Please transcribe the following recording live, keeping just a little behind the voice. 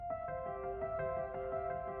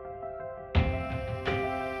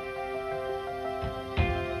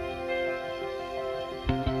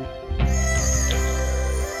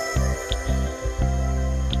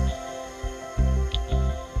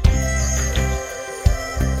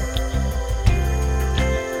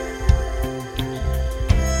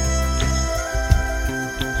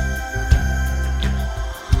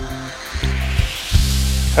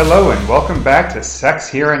Hello and welcome back to Sex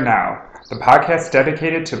Here and Now, the podcast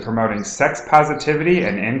dedicated to promoting sex positivity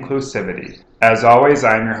and inclusivity. As always,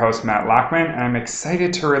 I am your host, Matt Lockman, and I'm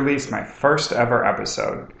excited to release my first ever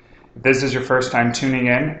episode. If this is your first time tuning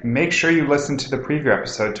in, make sure you listen to the preview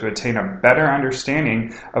episode to attain a better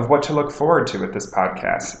understanding of what to look forward to with this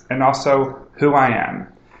podcast, and also who I am.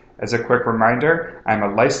 As a quick reminder, I'm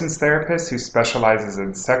a licensed therapist who specializes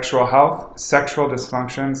in sexual health, sexual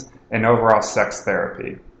dysfunctions, and overall sex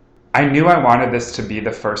therapy. I knew I wanted this to be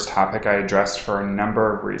the first topic I addressed for a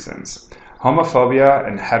number of reasons. Homophobia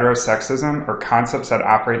and heterosexism are concepts that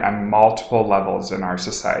operate on multiple levels in our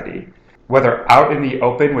society. Whether out in the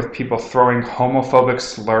open with people throwing homophobic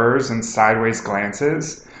slurs and sideways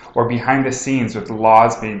glances, or behind the scenes with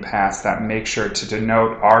laws being passed that make sure to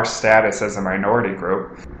denote our status as a minority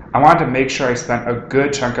group, I wanted to make sure I spent a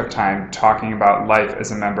good chunk of time talking about life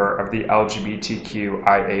as a member of the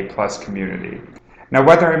LGBTQIA+ community. Now,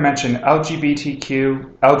 whether I mention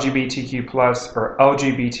LGBTQ, LGBTQ+, or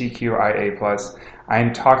LGBTQIA+, I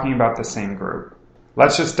am talking about the same group.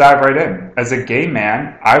 Let's just dive right in. As a gay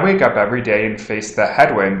man, I wake up every day and face the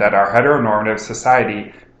headwind that our heteronormative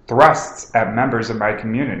society thrusts at members of my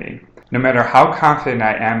community. No matter how confident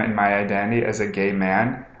I am in my identity as a gay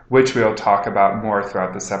man, which we'll talk about more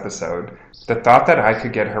throughout this episode, the thought that I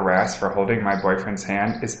could get harassed for holding my boyfriend's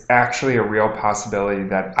hand is actually a real possibility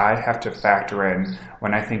that I have to factor in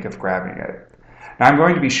when I think of grabbing it. Now, I'm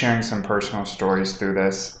going to be sharing some personal stories through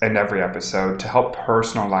this and every episode to help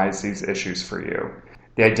personalize these issues for you.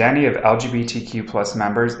 The identity of LGBTQ+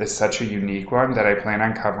 members is such a unique one that I plan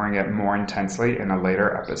on covering it more intensely in a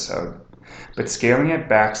later episode. But scaling it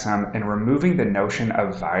back some and removing the notion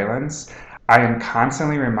of violence, I am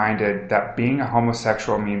constantly reminded that being a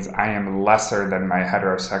homosexual means I am lesser than my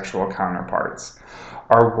heterosexual counterparts.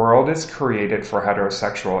 Our world is created for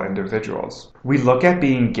heterosexual individuals. We look at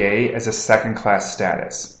being gay as a second-class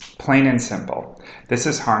status, plain and simple. This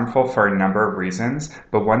is harmful for a number of reasons,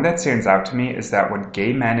 but one that stands out to me is that when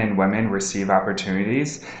gay men and women receive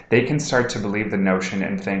opportunities, they can start to believe the notion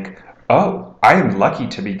and think, oh, I am lucky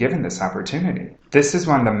to be given this opportunity. This is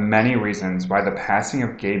one of the many reasons why the passing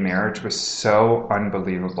of gay marriage was so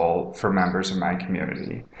unbelievable for members of my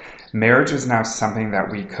community. Marriage is now something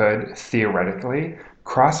that we could, theoretically,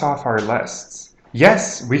 cross off our lists.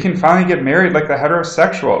 Yes, we can finally get married like the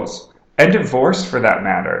heterosexuals, and divorced for that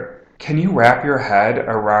matter. Can you wrap your head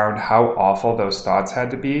around how awful those thoughts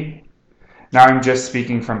had to be? Now, I'm just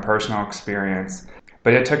speaking from personal experience,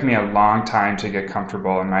 but it took me a long time to get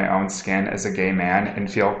comfortable in my own skin as a gay man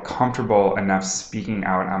and feel comfortable enough speaking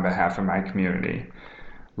out on behalf of my community.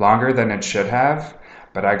 Longer than it should have,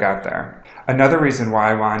 but I got there. Another reason why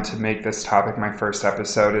I wanted to make this topic my first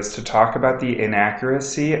episode is to talk about the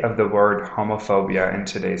inaccuracy of the word homophobia in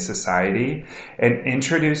today's society and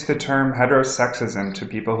introduce the term heterosexism to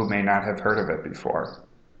people who may not have heard of it before.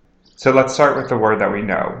 So let's start with the word that we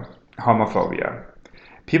know, homophobia.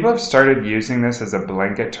 People have started using this as a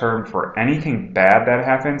blanket term for anything bad that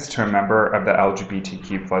happens to a member of the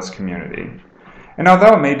LGBTQ+ community. And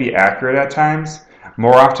although it may be accurate at times,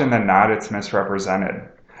 more often than not it's misrepresented.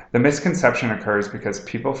 The misconception occurs because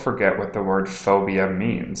people forget what the word phobia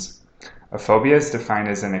means. A phobia is defined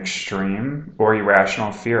as an extreme or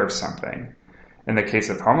irrational fear of something. In the case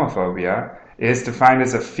of homophobia, it is defined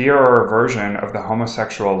as a fear or aversion of the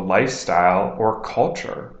homosexual lifestyle or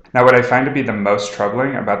culture. Now, what I find to be the most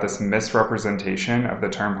troubling about this misrepresentation of the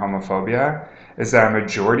term homophobia is that a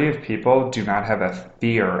majority of people do not have a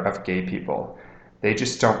fear of gay people. They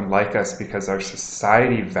just don't like us because our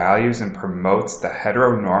society values and promotes the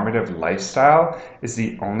heteronormative lifestyle is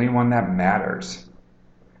the only one that matters.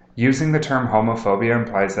 Using the term homophobia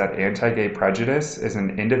implies that anti-gay prejudice is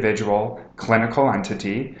an individual, clinical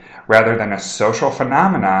entity rather than a social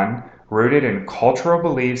phenomenon rooted in cultural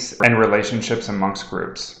beliefs and relationships amongst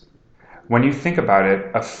groups. When you think about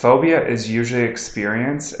it, a phobia is usually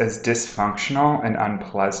experienced as dysfunctional and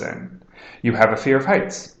unpleasant. You have a fear of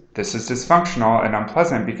heights. This is dysfunctional and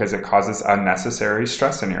unpleasant because it causes unnecessary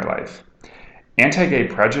stress in your life. Anti-gay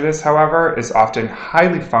prejudice, however, is often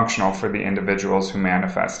highly functional for the individuals who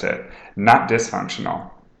manifest it, not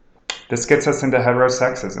dysfunctional. This gets us into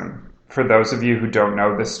heterosexism. For those of you who don't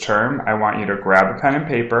know this term, I want you to grab a pen and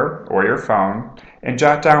paper or your phone and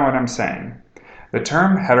jot down what I'm saying. The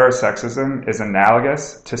term heterosexism is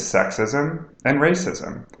analogous to sexism and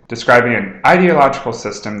racism, describing an ideological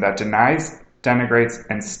system that denies, denigrates,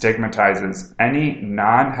 and stigmatizes any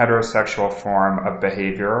non-heterosexual form of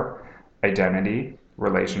behavior, identity,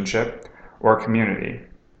 relationship, or community.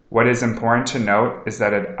 What is important to note is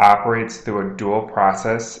that it operates through a dual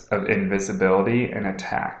process of invisibility and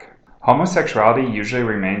attack. Homosexuality usually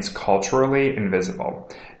remains culturally invisible,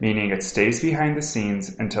 meaning it stays behind the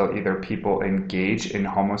scenes until either people engage in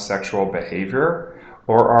homosexual behavior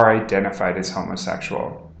or are identified as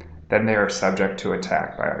homosexual. Then they are subject to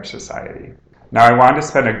attack by our society. Now, I wanted to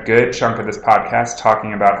spend a good chunk of this podcast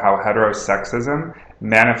talking about how heterosexism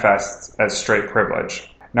manifests as straight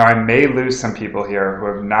privilege. Now, I may lose some people here who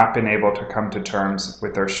have not been able to come to terms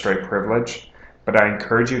with their straight privilege, but I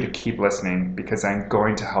encourage you to keep listening because I'm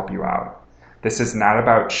going to help you out. This is not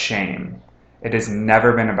about shame. It has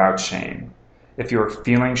never been about shame. If you are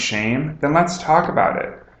feeling shame, then let's talk about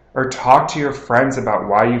it. Or talk to your friends about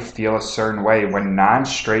why you feel a certain way when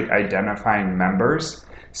non-straight identifying members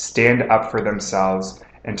stand up for themselves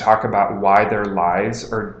and talk about why their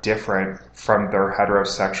lives are different from their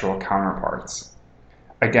heterosexual counterparts.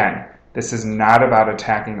 Again, this is not about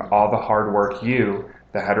attacking all the hard work you,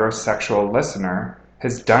 the heterosexual listener,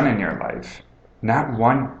 has done in your life. Not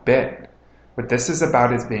one bit. What this is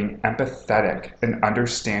about is being empathetic and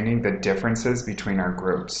understanding the differences between our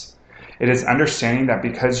groups. It is understanding that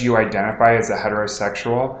because you identify as a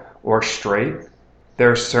heterosexual or straight,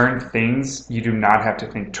 there are certain things you do not have to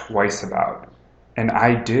think twice about, and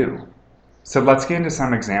I do. So let's get into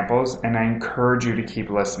some examples, and I encourage you to keep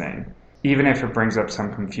listening, even if it brings up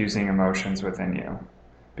some confusing emotions within you.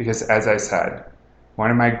 Because as I said, one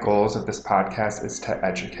of my goals of this podcast is to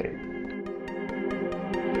educate.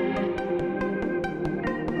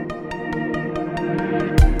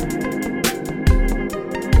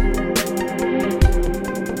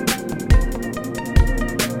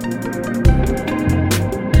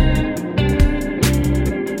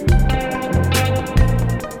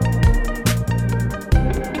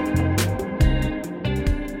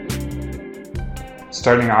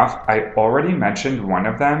 Starting off, I already mentioned one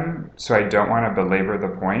of them, so I don't want to belabor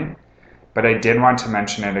the point, but I did want to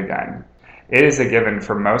mention it again. It is a given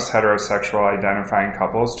for most heterosexual identifying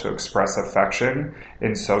couples to express affection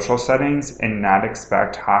in social settings and not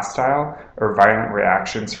expect hostile or violent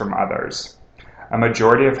reactions from others. A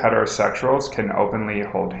majority of heterosexuals can openly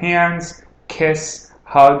hold hands, kiss,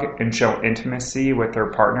 hug, and show intimacy with their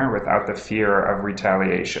partner without the fear of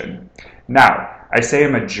retaliation. Now, I say a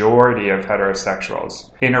majority of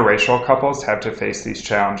heterosexuals. Interracial couples have to face these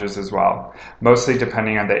challenges as well, mostly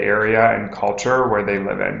depending on the area and culture where they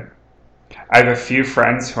live in. I have a few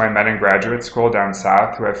friends who I met in graduate school down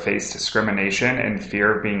south who have faced discrimination and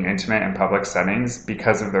fear of being intimate in public settings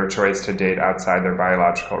because of their choice to date outside their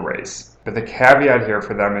biological race. But the caveat here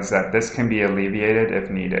for them is that this can be alleviated if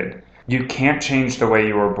needed. You can't change the way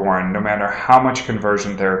you were born, no matter how much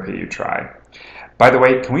conversion therapy you try. By the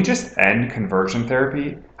way, can we just end conversion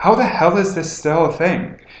therapy? How the hell is this still a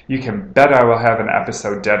thing? You can bet I will have an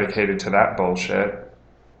episode dedicated to that bullshit.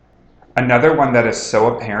 Another one that is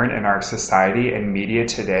so apparent in our society and media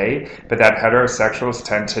today, but that heterosexuals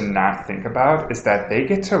tend to not think about, is that they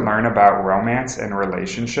get to learn about romance and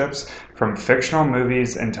relationships from fictional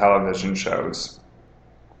movies and television shows.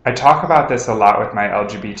 I talk about this a lot with my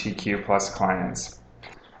LGBTQ plus clients.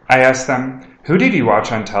 I ask them, who did you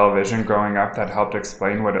watch on television growing up that helped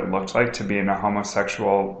explain what it looked like to be in a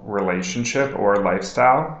homosexual relationship or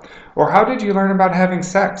lifestyle? Or how did you learn about having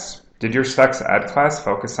sex? Did your sex ed class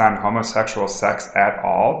focus on homosexual sex at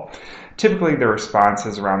all? Typically the response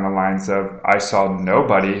is around the lines of, I saw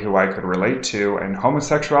nobody who I could relate to, and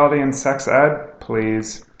homosexuality and sex ed,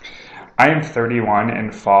 please. I am 31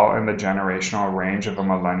 and fall in the generational range of a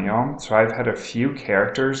millennial, so I've had a few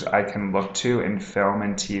characters I can look to in film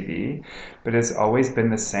and TV, but it's always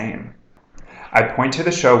been the same. I point to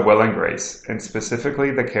the show Will and Grace, and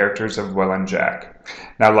specifically the characters of Will and Jack.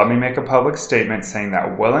 Now let me make a public statement saying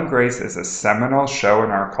that Will and Grace is a seminal show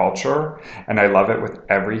in our culture, and I love it with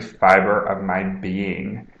every fiber of my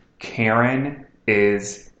being. Karen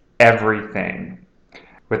is everything.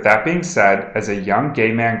 With that being said, as a young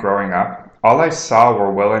gay man growing up, all I saw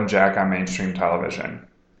were Will and Jack on mainstream television.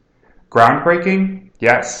 Groundbreaking?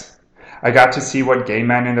 Yes. I got to see what gay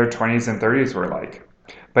men in their 20s and 30s were like.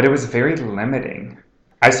 But it was very limiting.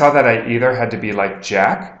 I saw that I either had to be like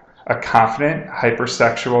Jack, a confident,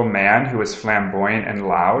 hypersexual man who was flamboyant and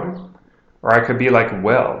loud, or I could be like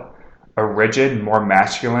Will, a rigid, more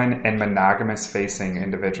masculine and monogamous-facing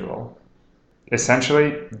individual.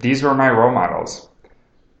 Essentially, these were my role models.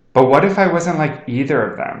 But what if I wasn't like either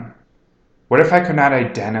of them? What if I could not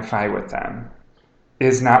identify with them? It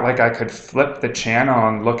is not like I could flip the channel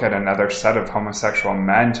and look at another set of homosexual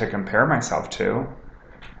men to compare myself to.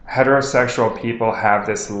 Heterosexual people have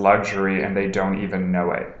this luxury and they don't even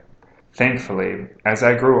know it. Thankfully, as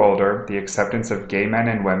I grew older, the acceptance of gay men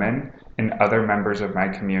and women and other members of my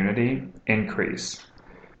community increased.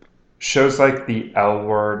 Shows like The L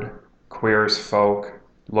Word, Queer as Folk,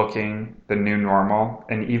 Looking, The New Normal,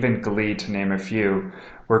 and even Glee, to name a few,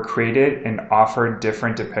 were created and offered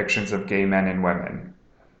different depictions of gay men and women.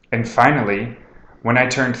 And finally, when I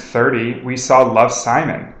turned 30, we saw Love,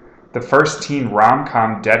 Simon, the first teen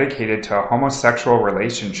rom-com dedicated to a homosexual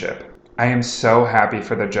relationship. I am so happy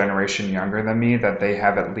for the generation younger than me that they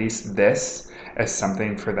have at least this as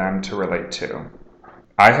something for them to relate to.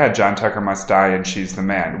 I had John Tucker Must Die and She's the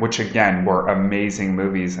Man, which again were amazing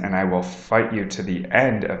movies, and I will fight you to the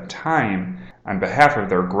end of time on behalf of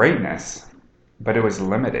their greatness, but it was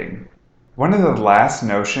limiting. One of the last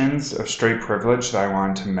notions of straight privilege that I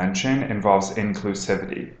wanted to mention involves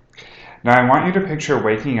inclusivity. Now, I want you to picture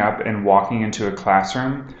waking up and walking into a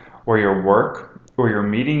classroom or your work, or you're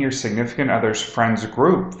meeting your significant other's friends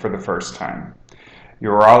group for the first time.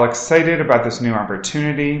 You're all excited about this new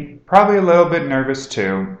opportunity, probably a little bit nervous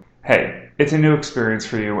too. Hey, it's a new experience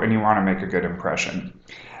for you and you want to make a good impression.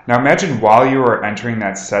 Now imagine while you are entering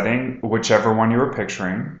that setting, whichever one you were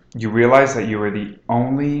picturing, you realize that you are the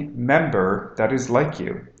only member that is like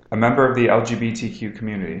you, a member of the LGBTQ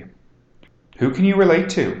community. Who can you relate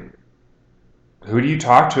to? Who do you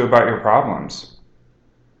talk to about your problems?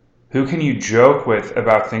 Who can you joke with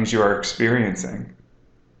about things you are experiencing?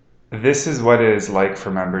 This is what it is like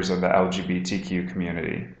for members of the LGBTQ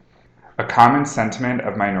community. A common sentiment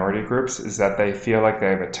of minority groups is that they feel like they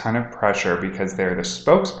have a ton of pressure because they're the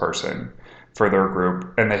spokesperson for their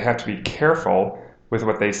group, and they have to be careful with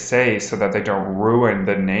what they say so that they don't ruin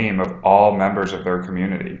the name of all members of their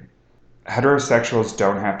community. Heterosexuals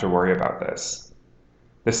don't have to worry about this.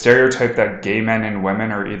 The stereotype that gay men and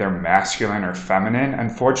women are either masculine or feminine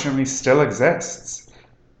unfortunately still exists.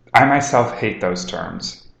 I myself hate those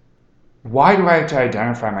terms. Why do I have to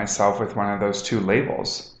identify myself with one of those two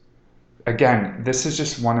labels? Again, this is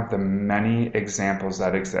just one of the many examples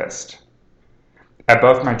that exist. At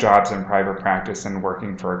both my jobs in private practice and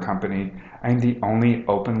working for a company, I am the only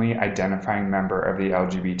openly identifying member of the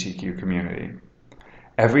LGBTQ community.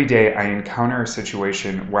 Every day I encounter a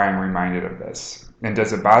situation where I'm reminded of this. And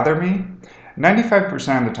does it bother me?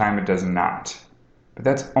 95% of the time it does not. But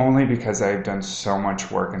that's only because I have done so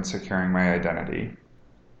much work in securing my identity.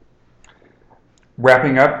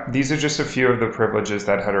 Wrapping up, these are just a few of the privileges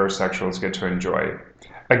that heterosexuals get to enjoy.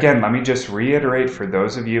 Again, let me just reiterate for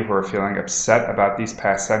those of you who are feeling upset about these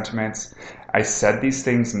past sentiments, I said these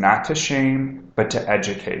things not to shame, but to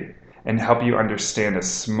educate and help you understand a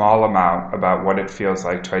small amount about what it feels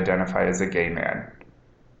like to identify as a gay man.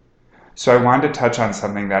 So I wanted to touch on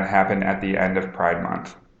something that happened at the end of Pride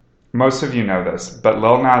Month. Most of you know this, but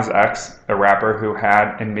Lil Nas X, a rapper who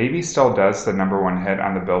had and maybe still does the #1 hit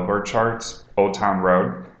on the Billboard charts, Old Town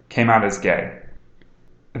Road, came out as gay.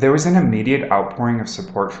 There was an immediate outpouring of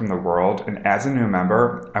support from the world, and as a new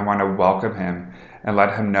member, I want to welcome him and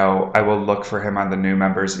let him know I will look for him on the new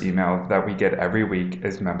members email that we get every week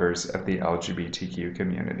as members of the LGBTQ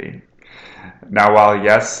community. Now, while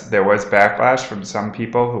yes, there was backlash from some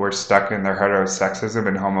people who were stuck in their heterosexism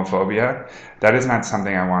and homophobia, that is not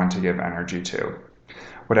something I want to give energy to.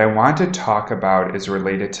 What I want to talk about is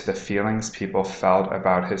related to the feelings people felt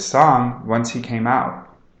about his song once he came out.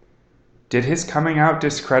 Did his coming out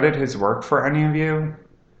discredit his work for any of you?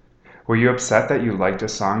 Were you upset that you liked a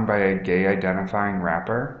song by a gay identifying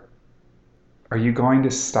rapper? Are you going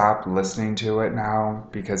to stop listening to it now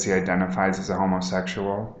because he identifies as a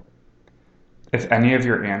homosexual? If any of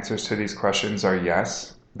your answers to these questions are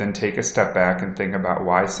yes, then take a step back and think about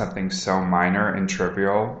why something so minor and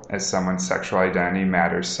trivial as someone's sexual identity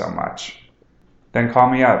matters so much. Then call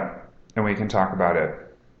me up and we can talk about it.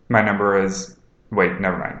 My number is... Wait,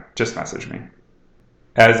 never mind. Just message me.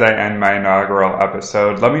 As I end my inaugural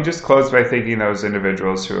episode, let me just close by thanking those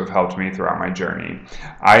individuals who have helped me throughout my journey.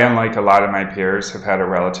 I, unlike a lot of my peers, have had a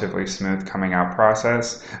relatively smooth coming out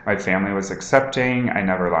process. My family was accepting. I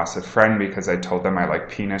never lost a friend because I told them I like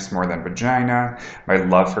penis more than vagina. My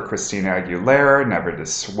love for Christina Aguilera never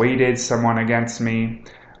dissuaded someone against me.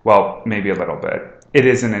 Well, maybe a little bit. It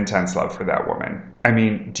is an intense love for that woman. I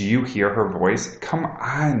mean, do you hear her voice? Come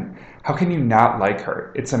on. How can you not like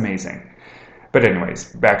her? It's amazing. But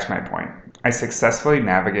anyways, back to my point. I successfully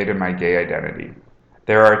navigated my gay identity.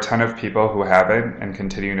 There are a ton of people who haven't and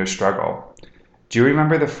continue to struggle. Do you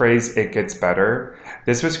remember the phrase, "it gets better"?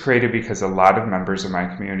 This was created because a lot of members of my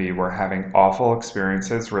community were having awful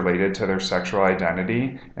experiences related to their sexual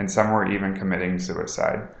identity, and some were even committing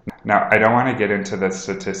suicide. Now, I don't want to get into the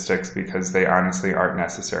statistics because they honestly aren't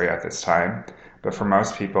necessary at this time, but for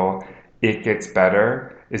most people, it gets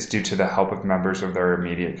better is due to the help of members of their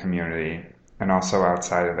immediate community, and also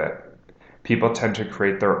outside of it. People tend to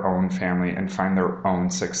create their own family and find their own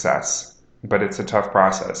success, but it's a tough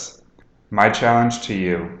process. My challenge to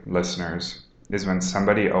you, listeners, is when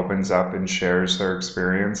somebody opens up and shares their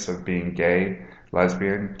experience of being gay,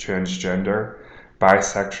 lesbian, transgender,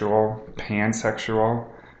 bisexual, pansexual,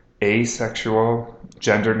 asexual,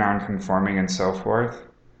 gender nonconforming, and so forth,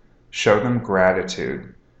 show them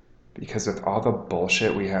gratitude. Because with all the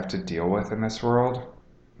bullshit we have to deal with in this world,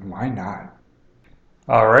 why not?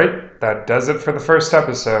 Alright, that does it for the first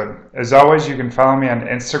episode. As always, you can follow me on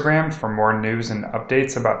Instagram for more news and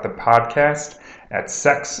updates about the podcast at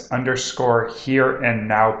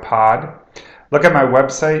sex_here-and-now-pod. Look at my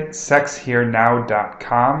website,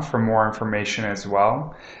 sexherenow.com, for more information as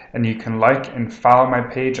well. And you can like and follow my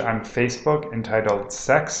page on Facebook entitled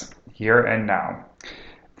Sex Here and Now.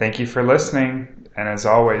 Thank you for listening, and as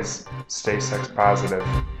always, stay sex positive.